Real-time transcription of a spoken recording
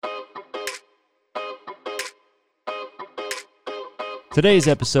Today's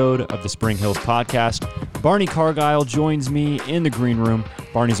episode of the Spring Hills Podcast, Barney Cargile joins me in the green room.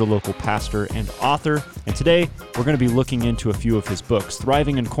 Barney's a local pastor and author, and today we're going to be looking into a few of his books,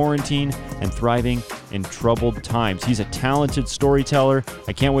 Thriving in Quarantine and Thriving in Troubled Times. He's a talented storyteller.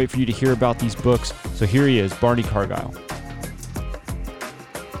 I can't wait for you to hear about these books. So here he is, Barney Cargile.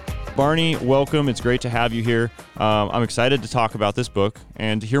 Barney, welcome. It's great to have you here. I'm excited to talk about this book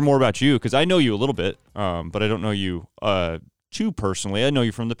and to hear more about you, because I know you a little bit, but I don't know you too personally. I know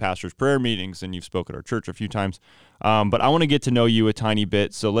you from the pastor's prayer meetings, and you've spoken at our church a few times, but I want to get to know you a tiny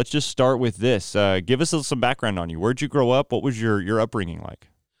bit. So let's just start with this. Give us some background on you. Where'd you grow up? What was your upbringing like?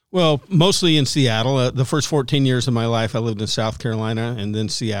 Well, mostly in Seattle. The first 14 years of my life, I lived in South Carolina and then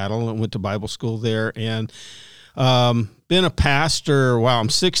Seattle and went to Bible school there. And been a pastor, I'm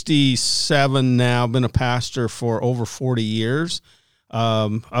 67 now, been a pastor for over 40 years.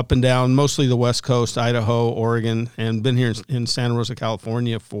 Up and down, mostly the West Coast, Idaho, Oregon, and been here in Santa Rosa,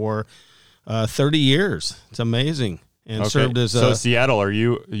 California for 30 years. It's amazing. And served as Seattle, are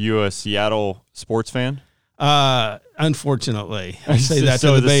you a Seattle sports fan? Unfortunately, I say that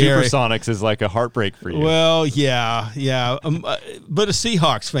to the Bay Area. So the Supersonics is like a heartbreak for you. Well, yeah, but a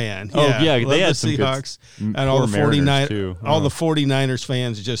Seahawks fan. They had some Seahawks good, and all the 49ers too. All the 49ers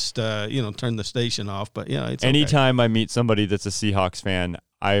fans just turn the station off. But yeah, it's anytime okay. I meet somebody that's a Seahawks fan,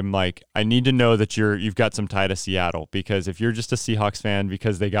 I'm like, I need to know that you've got some tie to Seattle, because if you're just a Seahawks fan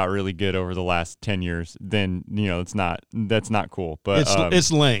because they got really good over the last 10 years, then that's not cool. But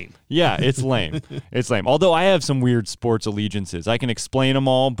it's lame. Yeah, it's lame. It's lame. Although I have some weird sports allegiances. I can explain them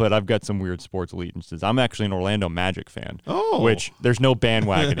all, but I've got some weird sports allegiances. I'm actually an Orlando Magic fan. Oh. Which there's no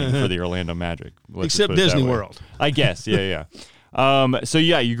bandwagoning for the Orlando Magic. Except Disney World. I guess. Yeah. So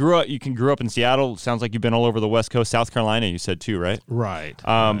yeah, you grew up in Seattle. Sounds like you've been all over the West Coast, South Carolina, you said too, right? Right.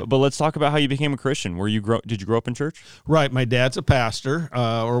 But let's talk about how you became a Christian. Did you grow up in church? Right. My dad's a pastor,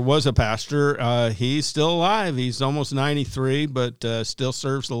 or was a pastor. He's still alive. He's almost 93, but still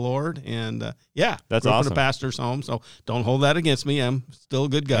serves the Lord. And that's grew up awesome. in a pastor's home. So don't hold that against me. I'm still a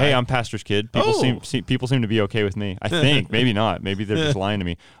good guy. Hey, I'm pastor's kid. People seem to be okay with me. I think maybe not. Maybe they're just lying to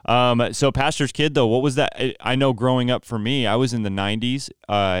me. So pastor's kid though, what was that? I know growing up for me, I was in the 90s.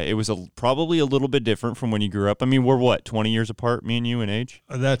 It was probably a little bit different from when you grew up. I mean, we're 20 years apart, me and you in age?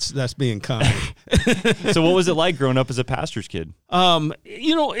 That's being kind. So what was it like growing up as a pastor's kid?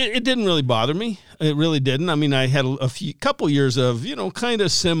 It didn't really bother me. It really didn't. I mean, I had a couple years of, kind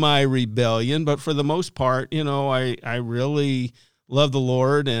of semi-rebellion, but for the most part, I really loved the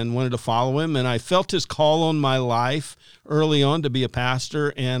Lord and wanted to follow him. And I felt his call on my life early on to be a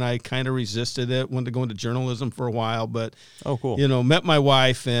pastor, and I kind of resisted it, wanted to go into journalism for a while, but, met my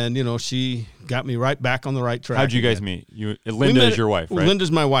wife, and, she got me right back on the right track. How'd you guys meet? Linda is your wife, right?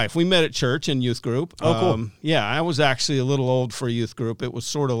 Linda's my wife. We met at church in youth group. Oh, cool. Yeah, I was actually a little old for a youth group. It was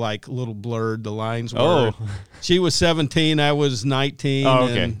sort of like a little blurred. The lines were. Oh. She was 17. I was 19. Oh,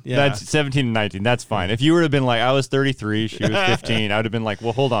 okay. And, That's 17 and 19. That's fine. If you would have been like, I was 33, she was 15, I would have been like,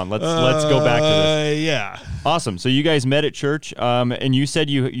 well, hold on. Let's go back to this. Yeah. Awesome. So you guys met at church, and you said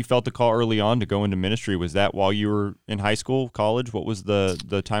you felt the call early on to go into ministry. Was that while you were in high school, college? What was the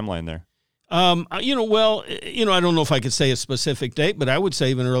timeline there? I don't know if I could say a specific date, but I would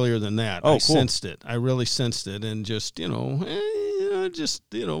say even earlier than that. Oh, I sensed it. I really sensed it, and just,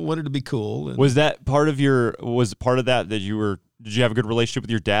 wanted to be cool. And was that part of that did you have a good relationship with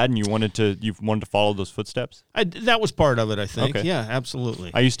your dad, and you wanted to follow those footsteps? That was part of it, I think. Okay. Yeah,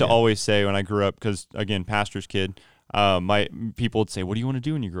 absolutely. I used to always say when I grew up, because again, pastor's kid, my people would say, what do you want to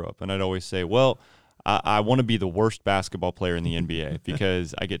do when you grow up? And I'd always say, well, I want to be the worst basketball player in the NBA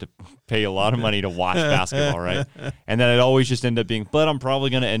because I get to pay a lot of money to watch basketball, right? And then I'd always just end up being, but I'm probably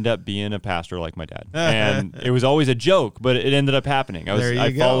going to end up being a pastor like my dad. And it was always a joke, but it ended up happening.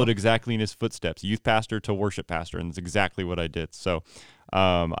 I followed exactly in his footsteps, youth pastor to worship pastor, and it's exactly what I did. So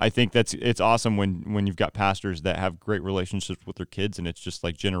I think it's awesome when you've got pastors that have great relationships with their kids, and it's just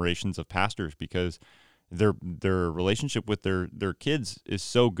like generations of pastors, because their relationship with their kids is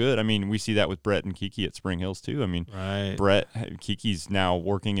so good. I mean, we see that with Brett and Kiki at Spring Hills too. I mean, right. Kiki's now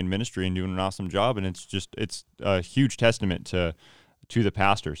working in ministry and doing an awesome job, and it's a huge testament to the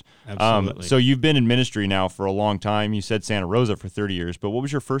pastors. Absolutely. So you've been in ministry now for a long time. You said Santa Rosa for 30 years, but what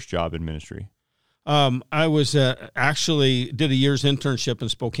was your first job in ministry? I was actually did a year's internship in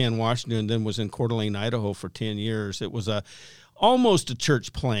Spokane, Washington, then was in Coeur d'Alene, Idaho for 10 years. It was almost a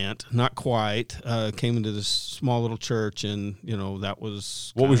church plant, not quite. Came into this small little church, and that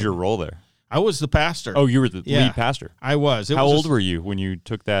was. What was your role there? I was the pastor. Oh, you were the lead pastor. I was. How old were you when you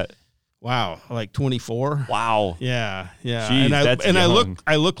took that? Wow, like 24. Wow. Yeah. Jeez,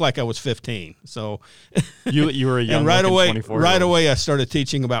 I look like I was 15. So you were a young and right away 24-year-old. I started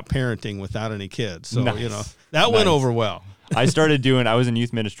teaching about parenting without any kids. So Nice. that went over well. I was in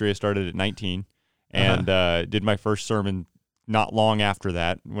youth ministry. I started at 19 and did my first sermon not long after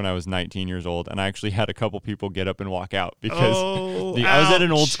that when I was 19 years old. And I actually had a couple people get up and walk out because I was at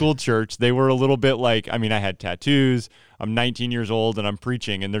an old school church. They were a little bit like, I had tattoos. I'm 19 years old and I'm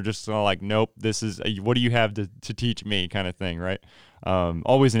preaching, and they're just like, nope, this is, what do you have to teach me kind of thing, right?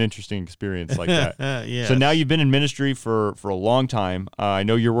 Always an interesting experience like that. Yes. So now you've been in ministry for a long time. I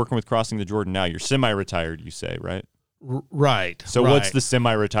know you're working with Crossing the Jordan now. You're semi-retired, you say, right? Right. So what's the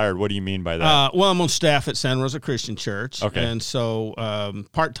semi-retired? What do you mean by that? Well, I'm on staff at Santa Rosa Christian Church. Okay. And so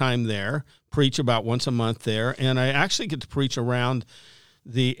part-time there, preach about once a month there. And I actually get to preach around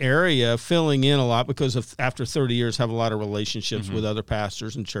the area, filling in a lot because after 30 years, have a lot of relationships with other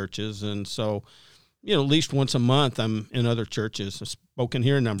pastors and churches. And so, at least once a month, I'm in other churches. I've spoken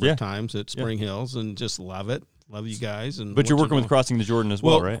here a number of times at Spring Hills and just love it. Love you guys. But you're working with Crossing the Jordan as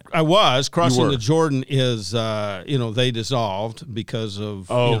well, right? I was. Crossing the Jordan is, they dissolved because of,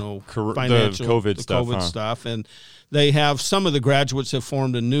 financial, the COVID stuff. And they have, some of the graduates have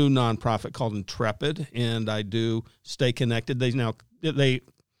formed a new nonprofit called Intrepid, and I do stay connected. They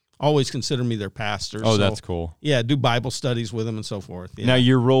always consider me their pastor. Oh, so, that's cool. Yeah, do Bible studies with them and so forth. Yeah. Now,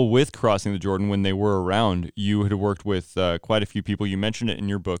 your role with Crossing the Jordan, when they were around, you had worked with quite a few people. You mentioned it in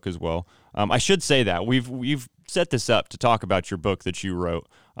your book as well. I should say that we've set this up to talk about your book that you wrote,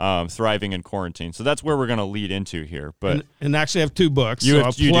 Thriving in Quarantine. So that's where we're going to lead into here. But and actually, I have two books.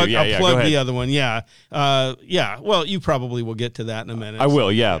 I'll plug the other one. Yeah. Well, you probably will get to that in a minute. I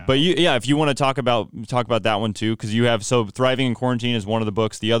will. Yeah. But if you want to talk about that one too, because you have Thriving in Quarantine is one of the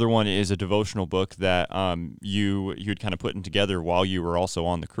books. The other one is a devotional book that you had kind of putting together while you were also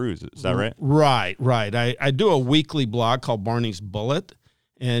on the cruise. Is that right? Right. I do a weekly blog called Barney's Bullet.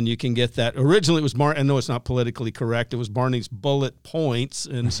 And you can get that. Originally, it was I know it's not politically correct. It was Barney's Bullet Points.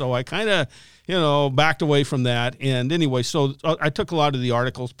 And so I kind of, backed away from that. And anyway, so I took a lot of the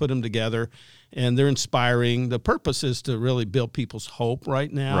articles, put them together, and they're inspiring. The purpose is to really build people's hope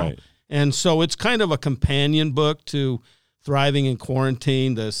right now. Right. And so it's kind of a companion book to Thriving in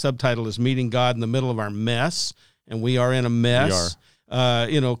Quarantine. The subtitle is Meeting God in the Middle of Our Mess. And we are in a mess,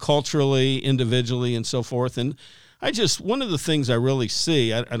 culturally, individually, and so forth. And one of the things I really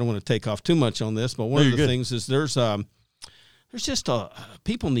see, I don't want to take off too much on this, but one of the things is there's just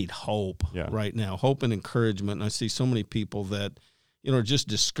people need hope right now, hope and encouragement. And I see so many people that, are just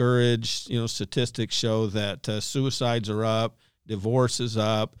discouraged. Statistics show that suicides are up, divorce is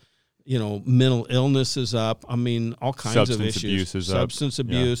up, mental illness is up. All kinds of issues. Substance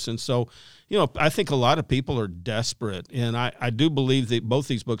abuse. And so, I think a lot of people are desperate. And I do believe that both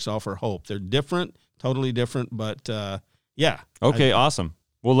these books offer hope. They're different. Totally different, but Okay, awesome.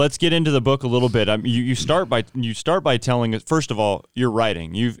 Well, let's get into the book a little bit. You start by telling us, first of all, you're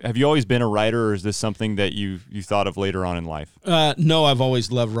writing. Have you always been a writer, or is this something that you thought of later on in life? No, I've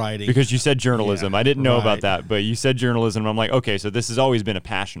always loved writing. Because you said journalism. I didn't know about that, but you said journalism. I'm like, okay, so this has always been a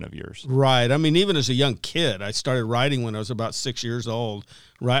passion of yours. Right. Even as a young kid, I started writing when I was about 6 years old.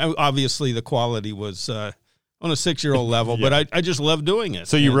 Right. Obviously, the quality was on a 6-year-old level, but I just love doing it.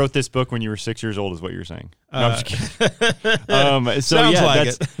 So you wrote this book when you were 6 years old, is what you're saying? No, I'm just kidding. Sounds like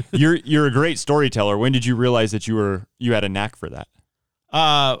it. You're a great storyteller. When did you realize that you had a knack for that?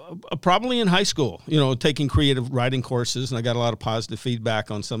 Probably in high school, taking creative writing courses, and I got a lot of positive feedback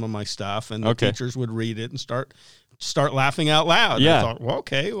on some of my stuff, and the teachers would read it and start laughing out loud. Yeah. I thought, well,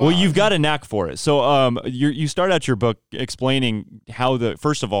 okay. Well, you've got a knack for it. So you start out your book explaining how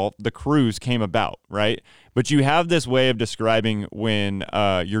first of all, the cruise came about, right? But you have this way of describing when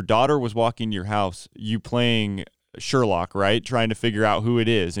your daughter was walking to your house, you playing Sherlock, right? Trying to figure out who it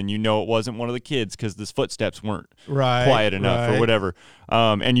is. And it wasn't one of the kids because the footsteps weren't quiet enough or whatever.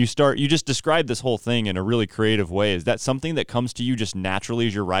 And you just describe this whole thing in a really creative way. Is that something that comes to you just naturally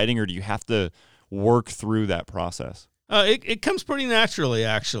as you're writing, or do you have to work through that process? It comes pretty naturally,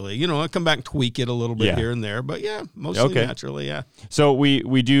 actually. I come back and tweak it a little bit here and there, but mostly naturally, yeah. So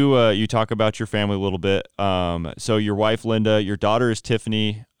we do, you talk about your family a little bit. So your wife, Linda, your daughter is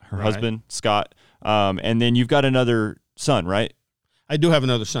Tiffany, her husband, Scott, and then you've got another son, right? I do have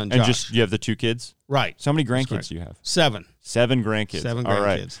another son, Josh. And just, you have the two kids? Right. So how many grandkids do you have? 7. 7 grandkids. 7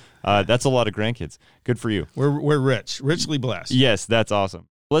 grandkids. All right. That's a lot of grandkids. Good for you. We're richly blessed. Yes, that's awesome.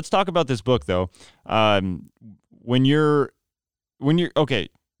 Let's talk about this book, though. When you're okay,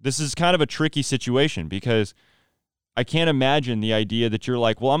 this is kind of a tricky situation because I can't imagine the idea that you're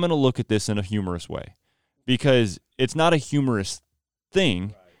like, well, I'm going to look at this in a humorous way, because it's not a humorous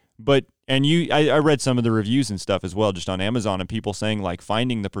thing, but I read some of the reviews and stuff as well, just on Amazon, and people saying like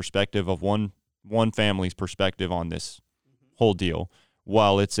finding the perspective of one family's perspective on this whole deal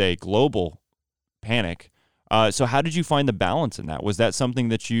while it's a global panic. So how did you find the balance in that? Was that something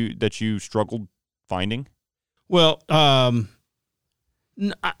that you struggled finding? Well, I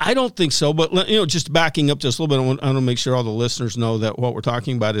don't think so, but just backing up just a little bit, I want to make sure all the listeners know that what we're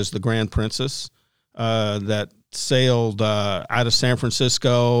talking about is the Grand Princess that sailed out of San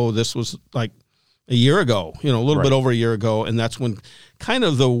Francisco. This was like a year ago, a little bit over a year ago, and that's when kind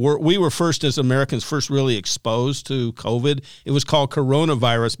of we were first as Americans first really exposed to COVID. It was called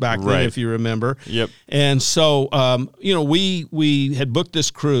coronavirus back then, if you remember. Yep. And so, we had booked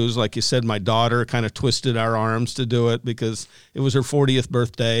this cruise. Like you said, my daughter kind of twisted our arms to do it because it was her 40th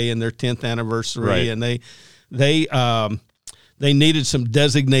birthday and their 10th anniversary, and they needed some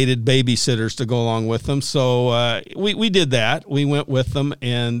designated babysitters to go along with them. So we did that. We went with them,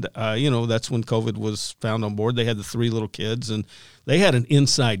 and, that's when COVID was found on board. They had the 3 little kids, and they had an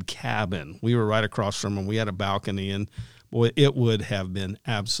inside cabin. We were right across from them. We had a balcony, and, boy, it would have been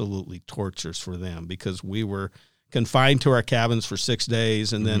absolutely torturous for them because we were confined to our cabins for 6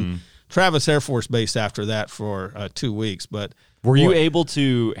 days, and then Travis Air Force Base after that for 2 weeks. But were you able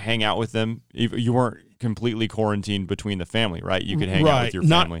to hang out with them? You weren't completely quarantined between the family, right? You could hang out with your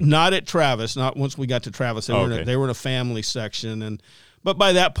family. Not at Travis. Not once we got to Travis. They were in a family section, but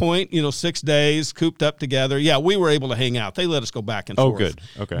by that point, 6 days cooped up together. Yeah, we were able to hang out. They let us go back and forth. Oh, good.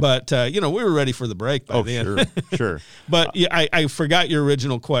 Okay. But we were ready for the break by then. Sure. But I forgot your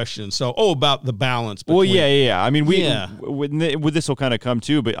original question. So, about the balance. Well, yeah. I mean, with this will kind of come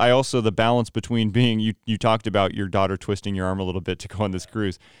too, but the balance between being, you talked about your daughter twisting your arm a little bit to go on this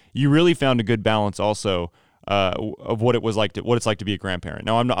cruise. You really found a good balance also of what it's like to be a grandparent.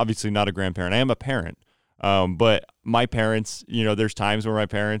 Now, I'm obviously not a grandparent. I am a parent. But my parents, there's times where my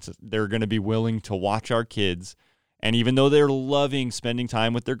parents, they're going to be willing to watch our kids. And even though they're loving spending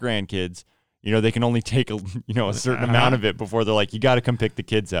time with their grandkids, they can only take a certain amount of it before they're like, you got to come pick the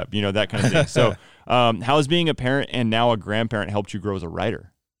kids up, that kind of thing. So, how has being a parent and now a grandparent helped you grow as a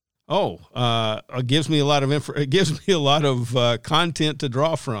writer? It gives me a lot of content to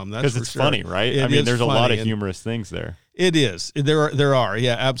draw from. That's because it's funny, right? There's a lot of humorous things there. It is. There are.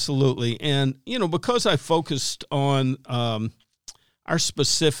 Yeah, absolutely. And, because I focused on our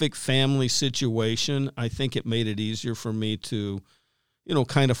specific family situation, I think it made it easier for me to,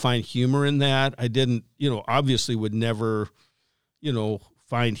 kind of find humor in that. I didn't, obviously would never,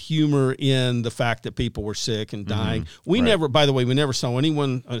 find humor in the fact that people were sick and dying. We never saw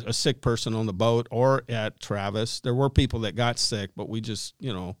anyone, a sick person on the boat or at Travis. There were people that got sick, but we just,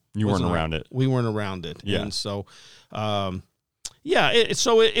 you weren't around it. We weren't around it. Yeah. And so,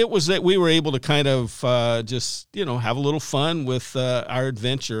 it was that we were able to kind of just, have a little fun with our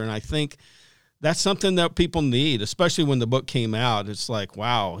adventure. And I think that's something that people need, especially when the book came out. It's like,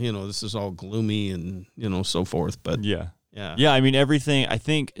 wow, this is all gloomy and, so forth. But yeah. Everything, I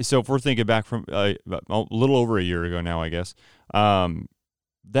think, so if we're thinking back from a little over a year ago now, I guess,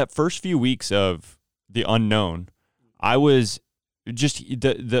 that first few weeks of the unknown, I was just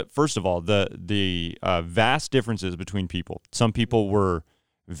first of all, the vast differences between people. Some people were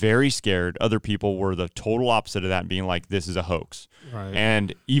very scared. Other people were the total opposite of that, being like, this is a hoax. Right.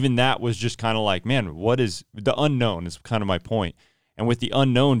 And even that was just kind of like, man, what is the unknown is kind of my point. And with the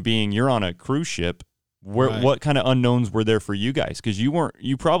unknown being you're on a cruise ship, what kind of unknowns were there for you guys? Because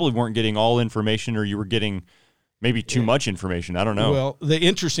you probably weren't getting all information, or you were getting maybe too much information. I don't know. Well, the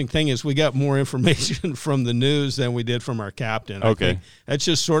interesting thing is we got more information from the news than we did from our captain. Okay. I think that's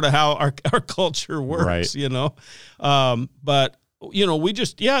just sort of how our culture works, right. But, we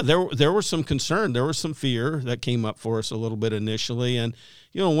just, there was some concern. There was some fear that came up for us a little bit initially. And,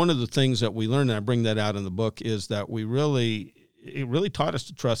 one of the things that we learned, and I bring that out in the book, is that it really taught us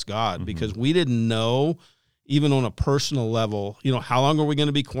to trust God, because we didn't know, even on a personal level, how long are we going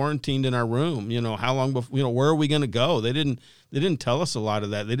to be quarantined in our room? How long before, where are we going to go? They didn't tell us a lot of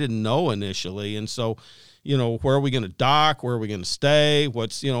that. They didn't know initially. And so, where are we going to dock? Where are we going to stay?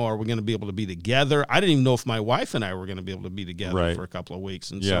 Are we going to be able to be together? I didn't even know if my wife and I were going to be able to be together for a couple of weeks.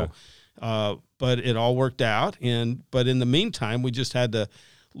 And so, but it all worked out. But in the meantime, we just had to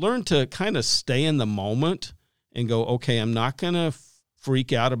learn to kind of stay in the moment and go, okay, I'm not going to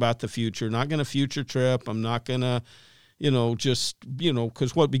freak out about the future, not going to future trip. I'm not going to,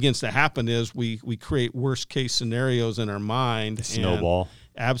 because what begins to happen is we create worst case scenarios in our mind. Snowball.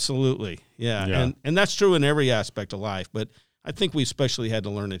 Absolutely. Yeah. And that's true in every aspect of life, but I think we especially had to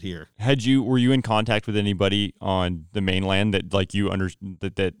learn it here. Were you in contact with anybody on the mainland that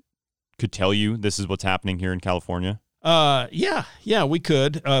that could tell you this is what's happening here in California? Yeah, we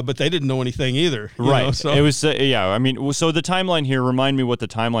could, but they didn't know anything either. Right. Know, so. It was, I mean, so the timeline here, remind me what the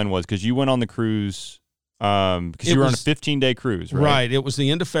timeline was, because you went on the cruise, because you were on a 15-day cruise, right? Right. It was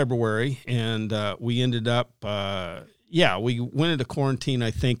the end of February, and we ended up, we went into quarantine.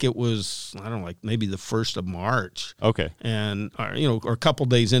 I think it was, I don't know, like maybe the 1st of March. Okay. And, or a couple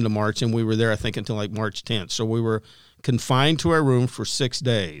days into March, and we were there, I think, until like March 10th. So we were confined to our room for 6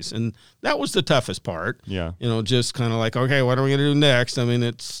 days, and that was the toughest part. Yeah. Just kind of like, okay, what are we going to do next? I mean,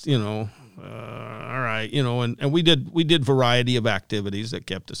 it's, all right, and we did variety of activities that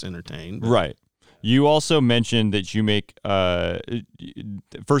kept us entertained. Right. You also mentioned that you make,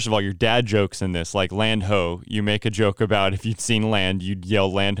 first of all, your dad jokes in this, like land ho. You make a joke about if you'd seen land, you'd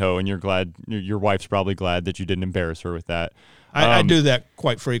yell land ho, and you're glad, your wife's probably glad that you didn't embarrass her with that. I do that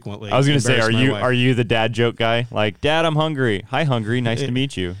quite frequently. I was going to say, are you the dad joke guy? Like, Dad, I'm hungry. Hi, hungry. Nice to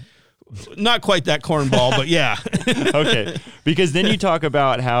meet you. Not quite that cornball, but yeah. Okay. Because then you talk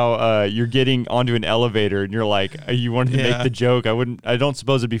about how you're getting onto an elevator and you're like, you wanted to make the joke. I don't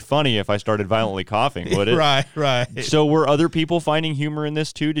suppose it'd be funny if I started violently coughing, would it? Right. So were other people finding humor in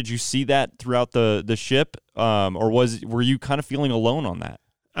this too? Did you see that throughout the ship? Or were you kind of feeling alone on that?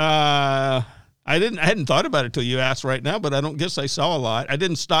 I hadn't thought about it till you asked right now, but I don't guess I saw a lot. I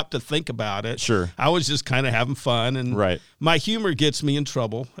didn't stop to think about it. Sure. I was just kind of having fun, and right. My humor gets me in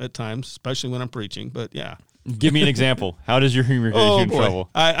trouble at times, especially when I'm preaching, but yeah. Give me an example. How does your humor get you in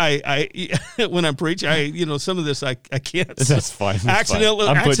trouble? I when I'm preaching, some of this I can't. That's fine.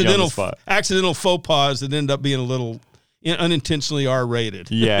 Accidental faux pas that end up being a little unintentionally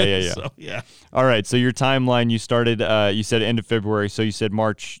R-rated. Yeah. So, yeah. All right. So your timeline, you started, you said end of February. So you said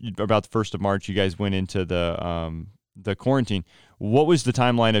March, about the 1st of March, you guys went into the quarantine. What was the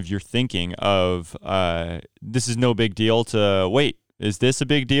timeline of your thinking of, this is no big deal to wait? Is this a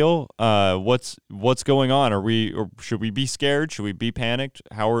big deal? What's going on? Or should we be scared? Should we be panicked?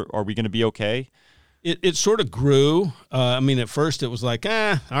 How are we going to be okay? It sort of grew. At first it was like,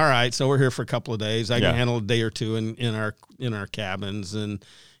 all right, so we're here for a couple of days. I can handle a day or two in our cabins, and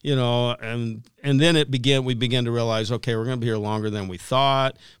and then we began to realize, okay, we're going to be here longer than we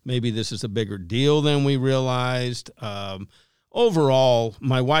thought. Maybe this is a bigger deal than we realized. Overall,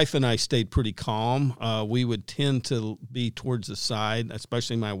 my wife and I stayed pretty calm. We would tend to be towards the side,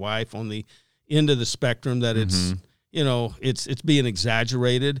 especially my wife, on the end of the spectrum that it's. It's being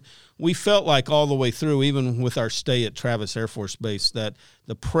exaggerated. We felt like all the way through, even with our stay at Travis Air Force Base, that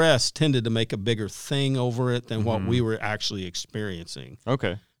the press tended to make a bigger thing over it than what we were actually experiencing.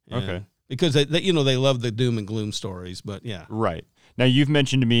 Okay. Because they love the doom and gloom stories, but yeah. Right. Now, you've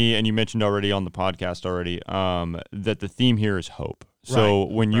mentioned to me, and you mentioned already on the podcast already, that the theme here is hope. So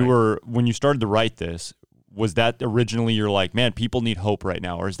when you started to write this, was that originally you're like, man, people need hope right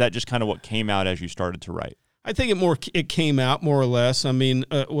now? Or is that just kind of what came out as you started to write? I think it came out more or less. I mean,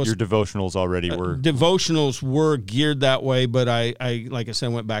 your devotionals already were devotionals were geared that way, but I like I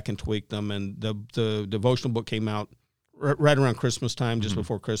said, went back and tweaked them, and the devotional book came out right around Christmas time, just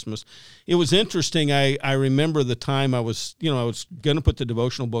before Christmas. It was interesting. I remember the time I was going to put the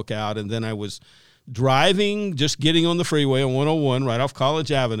devotional book out, and then I was driving, just getting on the freeway on 101 right off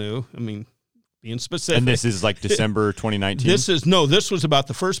College Avenue. I mean, being specific. And this is like December 2019? This was about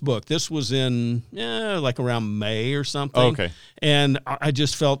the first book. This was in like around May or something. Oh, okay. And I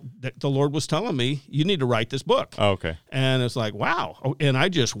just felt that the Lord was telling me, you need to write this book. Oh, okay. And it's like, wow. And I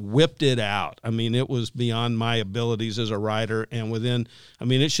just whipped it out. I mean, it was beyond my abilities as a writer. And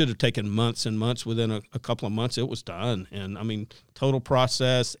it should have taken months and months. Within a couple of months, it was done. And total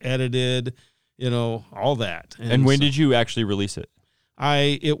process, edited, all that. And when did you actually release it?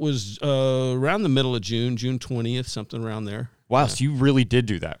 It was around the middle of June 20th, something around there. Wow, so you really did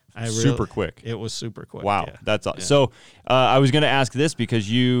do that super quick. It was super quick. Wow, yeah. that's awesome. Yeah. So I was going to ask this because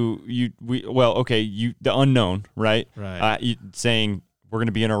the unknown, right? Right. Saying we're going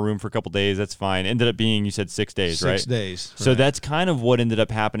to be in our room for a couple days, that's fine. Ended up being, you said 6 days, right? 6 days. So that's kind of what ended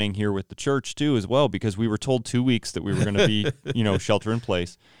up happening here with the church too, as well, because we were told 2 weeks that we were going to be, shelter in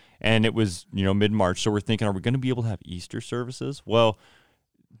place. And it was, mid-March. So we're thinking, are we going to be able to have Easter services? Well,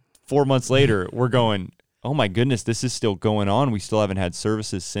 4 months later, we're going, oh my goodness, this is still going on. We still haven't had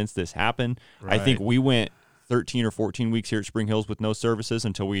services since this happened. Right. I think we went 13 or 14 weeks here at Spring Hills with no services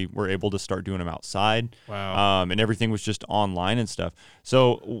until we were able to start doing them outside. Wow. And everything was just online and stuff.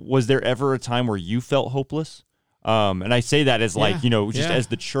 So was there ever a time where you felt hopeless? And I say that as as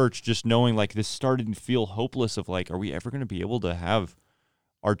the church, just knowing like this started to feel hopeless of like, are we ever going to be able to have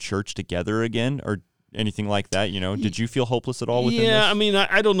our church together again? Or anything like that? Did you feel hopeless at all within this? Yeah, I mean,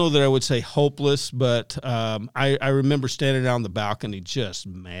 I don't know that I would say hopeless, but I remember standing down on the balcony just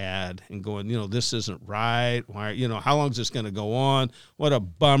mad and going, this isn't right. Why, how long is this going to go on? What a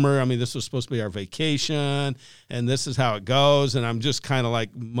bummer. I mean, this was supposed to be our vacation, and this is how it goes. And I'm just kind of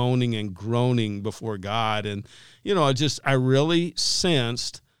like moaning and groaning before God. And, I really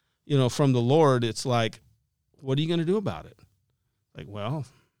sensed, from the Lord, it's like, what are you going to do about it? Like, well,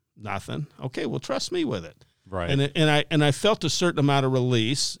 nothing. Okay, well, trust me with it. Right. And I felt a certain amount of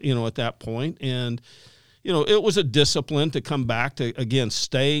release, at that point. And, it was a discipline to come back to, again,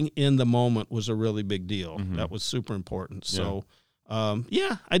 staying in the moment was a really big deal. Mm-hmm. That was super important. So,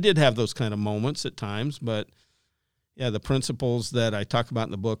 I did have those kind of moments at times, but the principles that I talk about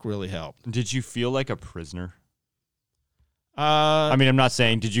in the book really helped. Did you feel like a prisoner? I mean, I'm not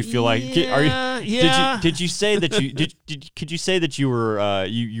saying. Did you feel like? Did you say that you could you say that you were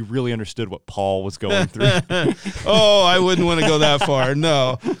you really understood what Paul was going through? Oh, I wouldn't want to go that far.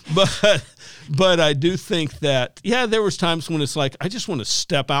 No, but I do think that there was times when it's like I just want to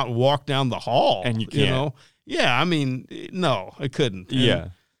step out and walk down the hall, and you can't. Yeah, I mean, no, I couldn't. Yeah.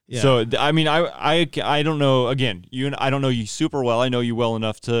 So I mean, I don't know. Again, I don't know you super well. I know you well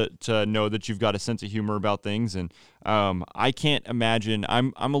enough to know that you've got a sense of humor about things, and I can't imagine.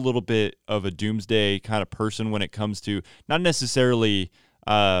 I'm a little bit of a doomsday kind of person when it comes to not necessarily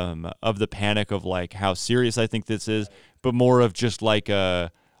of the panic of like how serious I think this is, but more of just like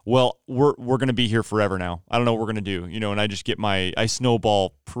well, we're going to be here forever now. I don't know what we're going to do, and I just get I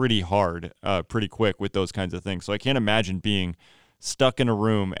snowball pretty hard, pretty quick with those kinds of things. So I can't imagine being stuck in a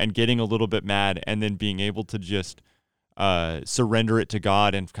room and getting a little bit mad and then being able to just surrender it to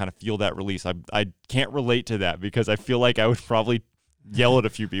God and kind of feel that release. I can't relate to that because I feel like I would probably yell at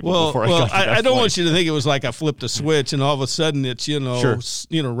a few people before I got to that I don't point. want you to think it was like I flipped a switch and all of a sudden it's, Sure.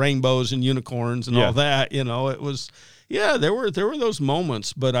 Rainbows and unicorns and all that, it was, there were those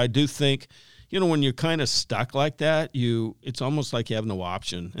moments, but I do think, when you're kind of stuck like that, it's almost like you have no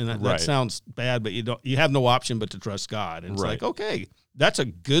option. And that sounds bad, but you have no option but to trust God. And it's like, okay, that's a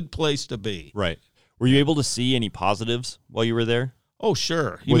good place to be. Right. Were you able to see any positives while you were there? Oh,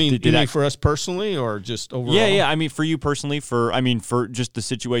 sure. You mean for us personally or just overall? Yeah. I mean, for you personally, for just the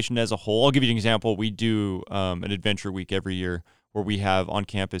situation as a whole. I'll give you an example. We do an adventure week every year where we have on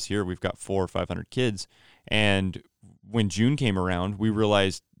campus here, we've got 400 or 500 kids. And when June came around, we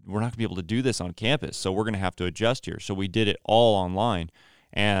realized we're not going to be able to do this on campus, so we're going to have to adjust here. So we did it all online,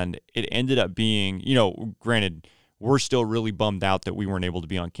 and it ended up being, granted, we're still really bummed out that we weren't able to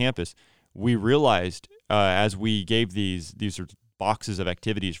be on campus. We realized as we gave these are boxes of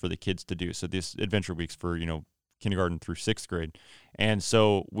activities for the kids to do. So this adventure week's for, kindergarten through 6th grade. And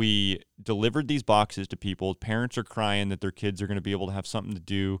so we delivered these boxes to people. Parents are crying that their kids are going to be able to have something to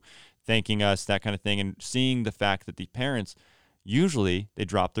do, thanking us, that kind of thing, and seeing the fact that the parents – usually, they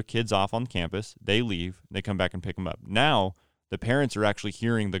drop their kids off on campus, they leave, they come back and pick them up. Now, the parents are actually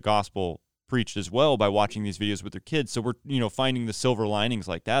hearing the gospel preached as well by watching these videos with their kids. So we're, finding the silver linings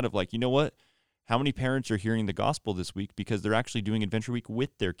like that of like, you know what? How many parents are hearing the gospel this week because they're actually doing Adventure Week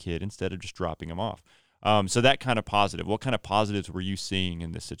with their kid instead of just dropping them off? So that kind of positive. What kind of positives were you seeing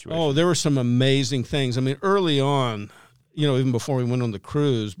in this situation? Oh, there were some amazing things. I mean, early on, even before we went on the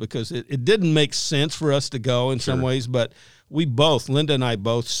cruise, because it didn't make sense for us to go in some ways, but Linda and I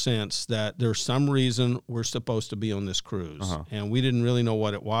both sensed that there's some reason we're supposed to be on this cruise. Uh-huh. And we didn't really know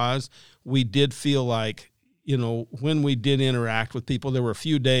what it was. We did feel like, when we did interact with people, there were a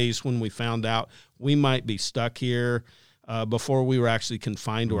few days when we found out we might be stuck here before we were actually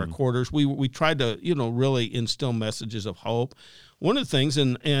confined to our quarters. We tried to, really instill messages of hope. One of the things,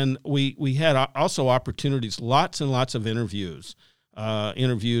 and we had also opportunities, lots and lots of interviews,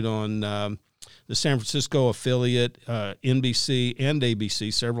 interviewed on the San Francisco affiliate, NBC and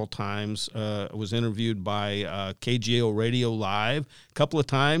ABC several times. Was interviewed by KGO Radio Live a couple of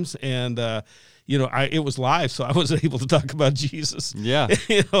times, and it was live, so I was able to talk about Jesus. Yeah,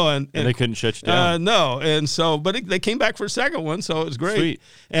 and they couldn't shut you down. No, and so, but they came back for a second one, so it was great. Sweet.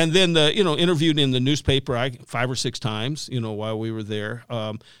 And then interviewed in the newspaper 5 or 6 times, while we were there.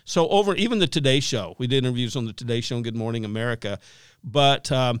 So over even the Today Show, we did interviews on the Today Show and Good Morning America,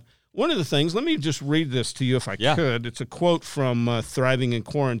 but. One of the things, let me just read this to you if I could. It's a quote from Thriving in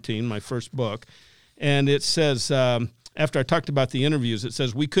Quarantine, my first book. And it says, after I talked about the interviews, it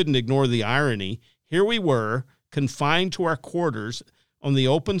says, we couldn't ignore the irony. Here we were, confined to our quarters on the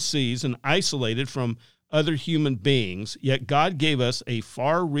open seas and isolated from other human beings, yet God gave us a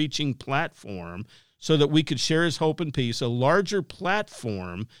far-reaching platform so that we could share his hope and peace, a larger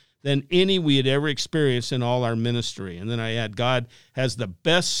platform than any we had ever experienced in all our ministry. And then I add, God has the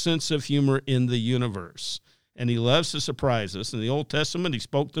best sense of humor in the universe, and he loves to surprise us. In the Old Testament, he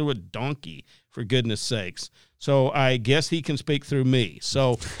spoke through a donkey, for goodness sakes. So I guess he can speak through me.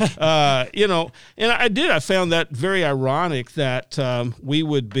 So, and I found that very ironic that we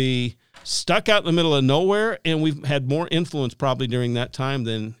would be stuck out in the middle of nowhere, and we've had more influence probably during that time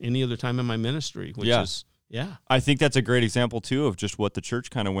than any other time in my ministry, which is, I think that's a great example, too, of just what the church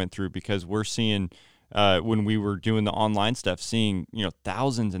kind of went through, because we're seeing, when we were doing the online stuff, seeing,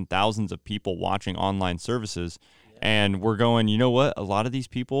 thousands and thousands of people watching online services, and we're going, you know what, a lot of these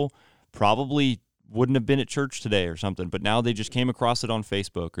people probably wouldn't have been at church today or something, but now they just came across it on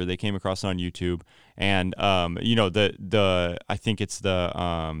Facebook or they came across it on YouTube. And, I think it's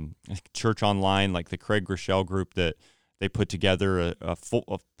the Church Online, like the Craig Groeschel group, that they put together a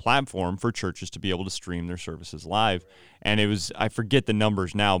platform for churches to be able to stream their services live. And it was, I forget the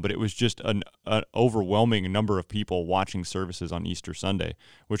numbers now, but it was just an overwhelming number of people watching services on Easter Sunday,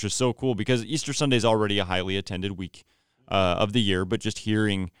 which is so cool because Easter Sunday is already a highly attended week of the year, but just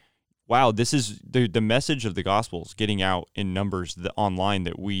hearing, wow, this is the message of the gospels getting out in numbers online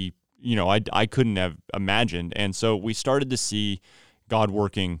that we, I couldn't have imagined. And so we started to see God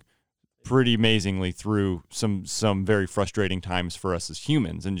working pretty amazingly through some very frustrating times for us as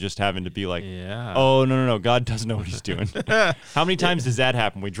humans, and just having to be like, oh, no, God doesn't know what he's doing. How many times does that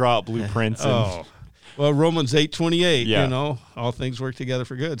happen? We draw out blueprints. And, well, Romans 8:28, all things work together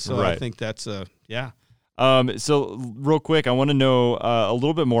for good. So I think that's, So real quick, I want to know a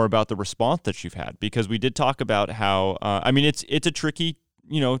little bit more about the response that you've had, because we did talk about how, it's a tricky,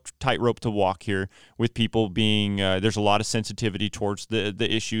 tightrope to walk here with people being, there's a lot of sensitivity towards the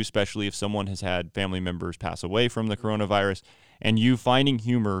issue, especially if someone has had family members pass away from the coronavirus, and you finding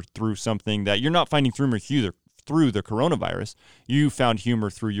humor through something that you're not finding humor through the coronavirus. You found humor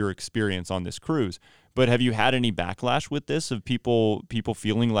through your experience on this cruise. But have you had any backlash with this, of people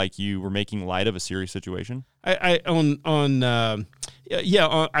feeling like you were making light of a serious situation? I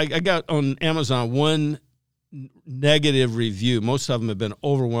got on Amazon one negative review. Most of them have been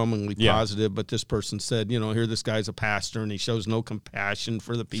overwhelmingly positive, but this person said, here this guy's a pastor and he shows no compassion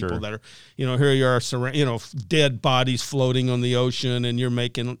for the people that are, here you are, dead bodies floating on the ocean, and you're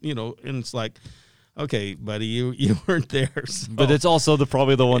making, and it's like, okay, buddy, you weren't there. So. But it's also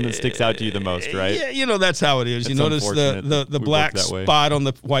probably the one that sticks out to you the most, right? Yeah, that's how it is. You notice the black spot on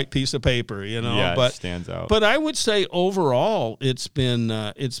the white piece of paper, but it stands out. But I would say overall it's been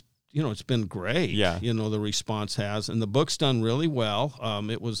it's been great. Yeah. The response has, and the book's done really well.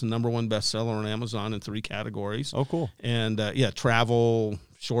 It was the #1 bestseller on Amazon in 3 categories. Oh, cool. And travel,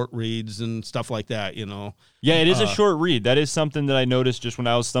 short reads, and stuff like that. Yeah, it is a short read. That is something that I noticed just when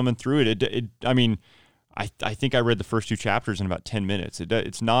I was thumbing through it. I think I read the first 2 chapters in about 10 minutes.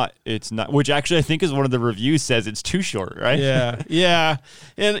 It's not, which actually I think is one of the reviews says it's too short, right? Yeah.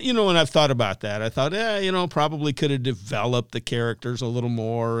 And, when I've thought about that, I thought, probably could have developed the characters a little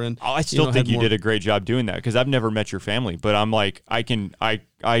more. And I still think you did a great job doing that, because I've never met your family, but I'm like,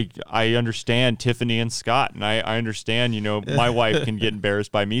 I understand Tiffany and Scott, and I understand, my wife can get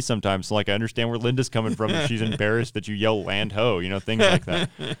embarrassed by me sometimes. So, I understand where Linda's coming from if she's embarrassed that you yell land ho, things like that.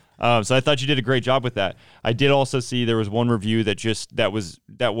 So I thought you did a great job with that. I did also see there was one review that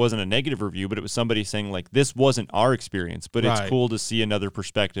wasn't a negative review, but it was somebody saying this wasn't our experience, but it's cool to see another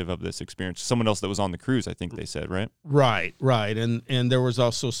perspective of this experience. Someone else that was on the cruise, I think they said, right? Right. And there was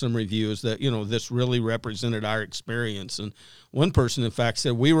also some reviews that, this really represented our experience. And one person, in fact,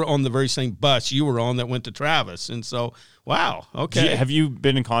 said we were on the very same bus you were on that went to Travis. And so, wow, okay. Have you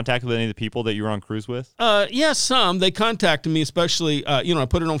been in contact with any of the people that you were on cruise with? Yeah, some. They contacted me, especially, I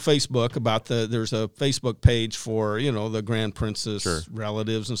put it on Facebook about there's a Facebook page for, the Grand Princess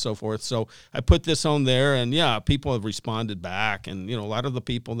relatives and so forth. So I put this on there, and people have responded back. And, a lot of the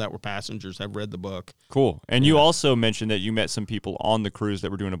people that were passengers have read the book. Cool. And you also mentioned that you met some people on the cruise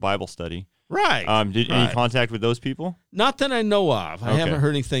that were doing a Bible study. Right. Any contact with those people? Not that I know of. I haven't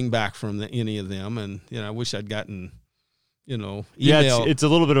heard anything back from any of them, and I wish I'd gotten, email. Yeah, it's a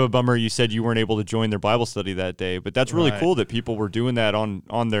little bit of a bummer. You said you weren't able to join their Bible study that day, but that's really cool that people were doing that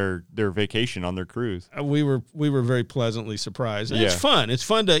on their vacation, on their cruise. We were very pleasantly surprised. And it's fun. It's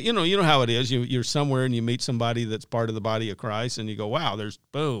fun to you know how it is. You're somewhere and you meet somebody that's part of the body of Christ, and you go, wow, there's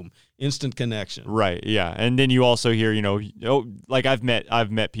boom. Instant connection. Right. Yeah. And then you also hear, I've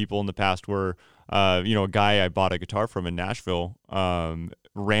met people in the past where, a guy I bought a guitar from in Nashville,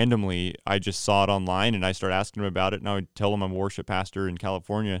 randomly, I just saw it online and I started asking him about it, and I would tell him I'm a worship pastor in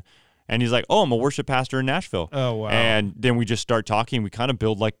California. And he's like, oh, I'm a worship pastor in Nashville. Oh, wow. And then we just start talking. We kind of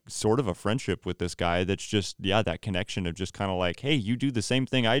build like sort of a friendship with this guy that's just, that connection of just kind of like, hey, you do the same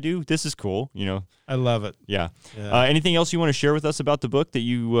thing I do. This is cool, I love it. Yeah. Anything else you want to share with us about the book that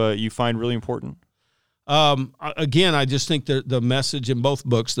you find really important? Again, I just think the message in both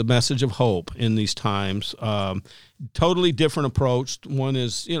books, the message of hope in these times, totally different approach. One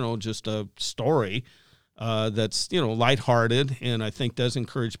is, just a story that's, lighthearted, and I think does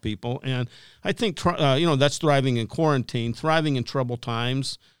encourage people. And I think, that's thriving in quarantine. Thriving in troubled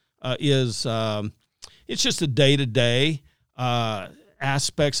times is it's just a day-to-day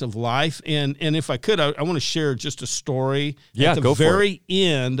aspects of life. And if I could, I want to share just a story. Yeah, at the very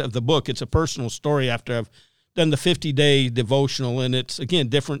end of the book. It's a personal story after I've done the 50-day devotional, and it's, again,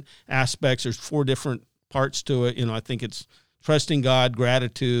 different aspects. There's 4 different parts to it. I think it's trusting God,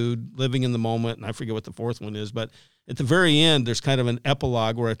 gratitude, living in the moment, and I forget what the 4th one is. But at the very end, there's kind of an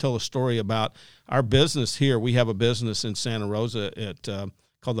epilogue where I tell a story about our business here. We have a business in Santa Rosa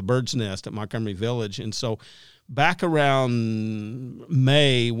called the Bird's Nest at Montgomery Village. And so back around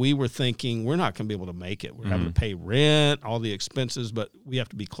May, we were thinking we're not going to be able to make it. We're having to pay rent, all the expenses, but we have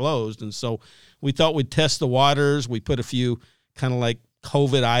to be closed. And so we thought we'd test the waters. We put a few kind of like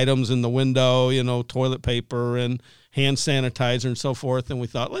COVID items in the window, toilet paper and hand sanitizer and so forth. And we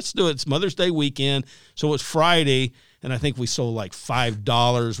thought, let's do it. It's Mother's Day weekend. So it was Friday, and I think we sold like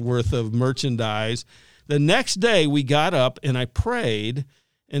 $5 worth of merchandise. The next day we got up and I prayed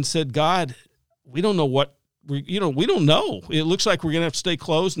and said, God, we don't know what, we don't know. It looks like we're going to have to stay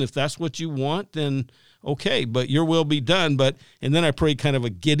closed. And if that's what you want, then okay, but your will be done. And then I prayed kind of a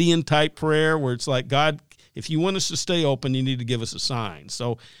Gideon type prayer where it's like, God, if you want us to stay open, you need to give us a sign.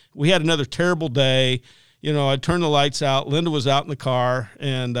 So we had another terrible day. I turned the lights out. Linda was out in the car,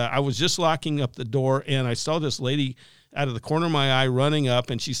 and I was just locking up the door, and I saw this lady out of the corner of my eye running up,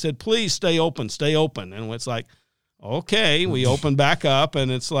 and she said, please stay open, stay open. And it's like, okay, we opened back up,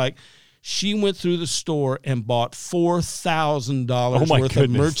 and it's like she went through the store and bought $4,000 worth of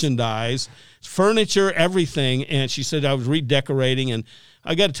merchandise, furniture, everything. And she said I was redecorating. And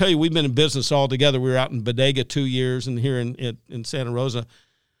I got to tell you, we've been in business all together. We were out in Bodega 2 years and here in Santa Rosa.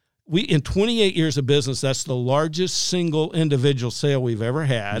 In 28 years of business, that's the largest single individual sale we've ever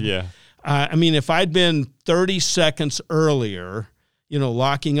had. Yeah. If I'd been 30 seconds earlier,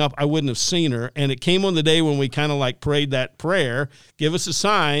 locking up, I wouldn't have seen her. And it came on the day when we kind of like prayed that prayer, give us a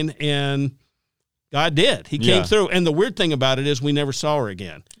sign, and God did. He came through. And the weird thing about it is we never saw her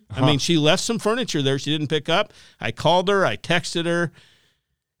again. She left some furniture there she didn't pick up. I called her, I texted her,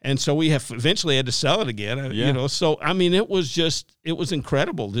 and so we eventually had to sell it again. So, it was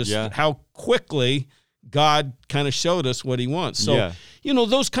incredible just how quickly God kind of showed us what he wants. So,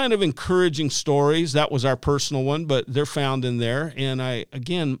 those kind of encouraging stories, that was our personal one, but they're found in there. And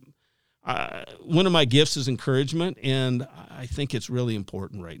one of my gifts is encouragement, and I think it's really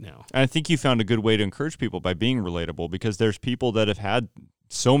important right now. And I think you found a good way to encourage people by being relatable, because there's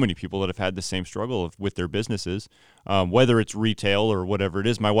so many people that have had the same struggle with their businesses, whether it's retail or whatever it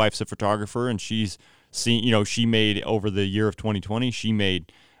is. My wife's a photographer, and she's seen, she made over the year of 2020, she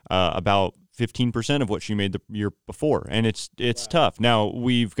made about 15% of what she made the year before. And it's tough. Now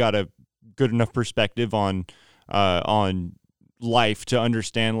we've got a good enough perspective on life to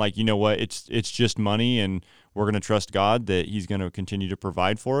understand, like, it's just money, and we're going to trust God that he's going to continue to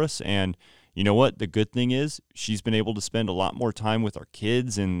provide for us. And you know what? The good thing is she's been able to spend a lot more time with our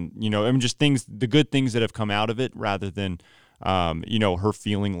kids, and, just the good things that have come out of it, rather than, her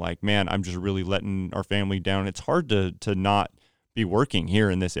feeling like, man, I'm just really letting our family down. It's hard to not be working here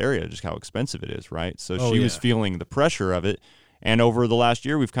in this area, just how expensive it is, right? So she was feeling the pressure of it. And over the last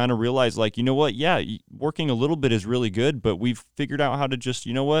year, we've kind of realized, like, you know what? Yeah, working a little bit is really good, but we've figured out how to just,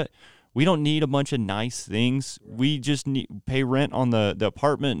 we don't need a bunch of nice things. We just need pay rent on the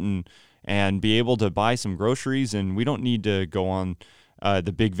apartment and be able to buy some groceries, and we don't need to go on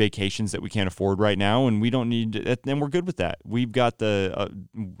the big vacations that we can't afford right now, and we don't need to, and we're good with that. We've got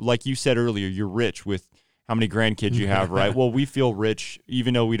like you said earlier, you're rich with how many grandkids you have, right? Well, we feel rich,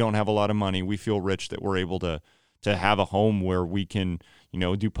 even though we don't have a lot of money. We feel rich that we're able to have a home where we can,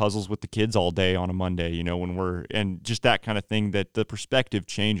 do puzzles with the kids all day on a Monday, and just that kind of thing, that the perspective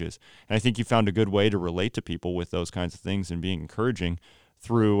changes. And I think you found a good way to relate to people with those kinds of things and being encouraging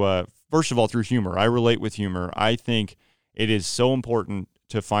through, first of all, through humor. I relate with humor. I think it is so important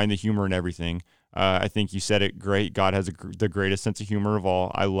to find the humor in everything. I think you said it great. God has the greatest sense of humor of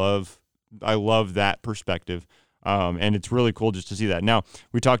all. I love that perspective. And it's really cool just to see that. Now,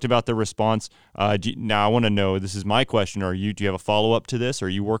 we talked about the response. Now I want to know, this is my question. Do you have a follow-up to this? Are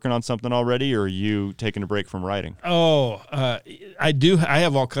you working on something already, or are you taking a break from writing? I do. I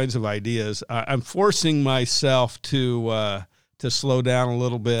have all kinds of ideas. I'm forcing myself to slow down a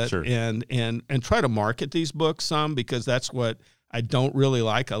little bit. Sure. and try to market these books some, because that's what I don't really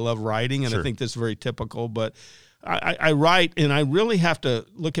like. I love writing, and Sure. I think this is very typical, but I write, and I really have to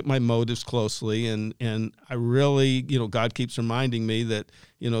look at my motives closely, and I really, God keeps reminding me that,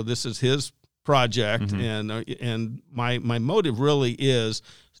 this is His project, and my motive really is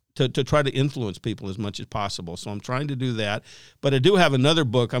to try to influence people as much as possible. So I'm trying to do that. But I do have another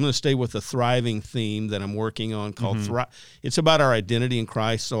book. I'm going to stay with the thriving theme that I'm working on called It's about our identity in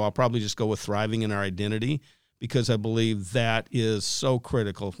Christ, so I'll probably just go with thriving in our identity, because I believe that is so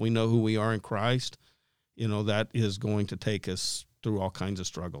critical. If we know who we are in Christ, that is going to take us through all kinds of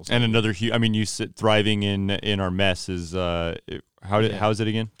struggles. And another, you said thriving in our mess is, how is it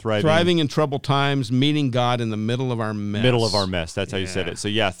again? Thriving in troubled times, meeting God in the middle of our mess. Middle of our mess. That's how you said it. So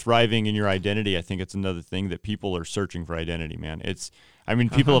yeah, thriving in your identity. I think it's another thing that people are searching for identity, man.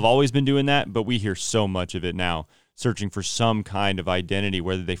 People have always been doing that, but we hear so much of it now, searching for some kind of identity,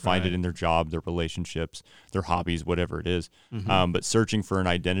 whether they find it in their job, their relationships, their hobbies, whatever it is. But searching for an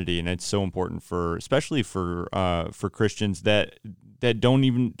identity, and it's so important especially for Christians that don't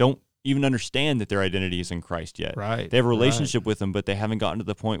even understand that their identity is in Christ yet. Right. They have a relationship with Him, but they haven't gotten to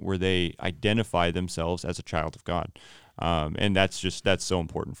the point where they identify themselves as a child of God. And that's so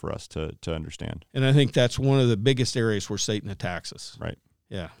important for us to understand. And I think that's one of the biggest areas where Satan attacks us. Right.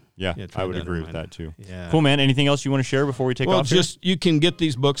 Yeah, I would agree with that too. Yeah. Cool, man. Anything else you want to share before we take off here? You can get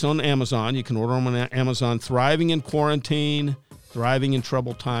these books on Amazon. You can order them on Amazon. Thriving in Quarantine, Thriving in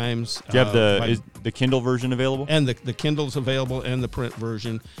Troubled Times. Do you have is the Kindle version available? And the Kindle's available, and the print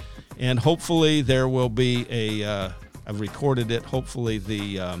version. And hopefully there will be I've recorded it. Hopefully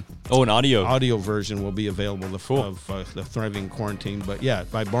the an audio version will be available of the Thriving in Quarantine. But yeah,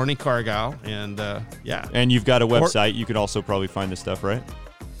 by Barney Cargile, and And you've got a website. You could also probably find this stuff, right?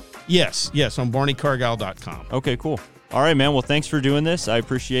 Yes, on barneycargile.com. Okay, cool. All right, man. Well, thanks for doing this. I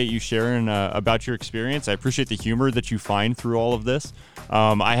appreciate you sharing about your experience. I appreciate the humor that you find through all of this.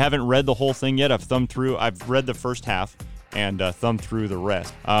 I haven't read the whole thing yet. I've read the first half and thumbed through the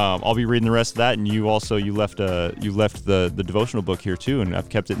rest. I'll be reading the rest of that. And you left the devotional book here too, and I've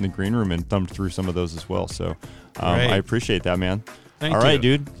kept it in the green room and thumbed through some of those as well. So I appreciate that, man. Thank you. All right,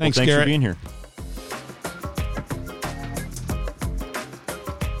 dude. Thanks, Thanks Garett. for being here.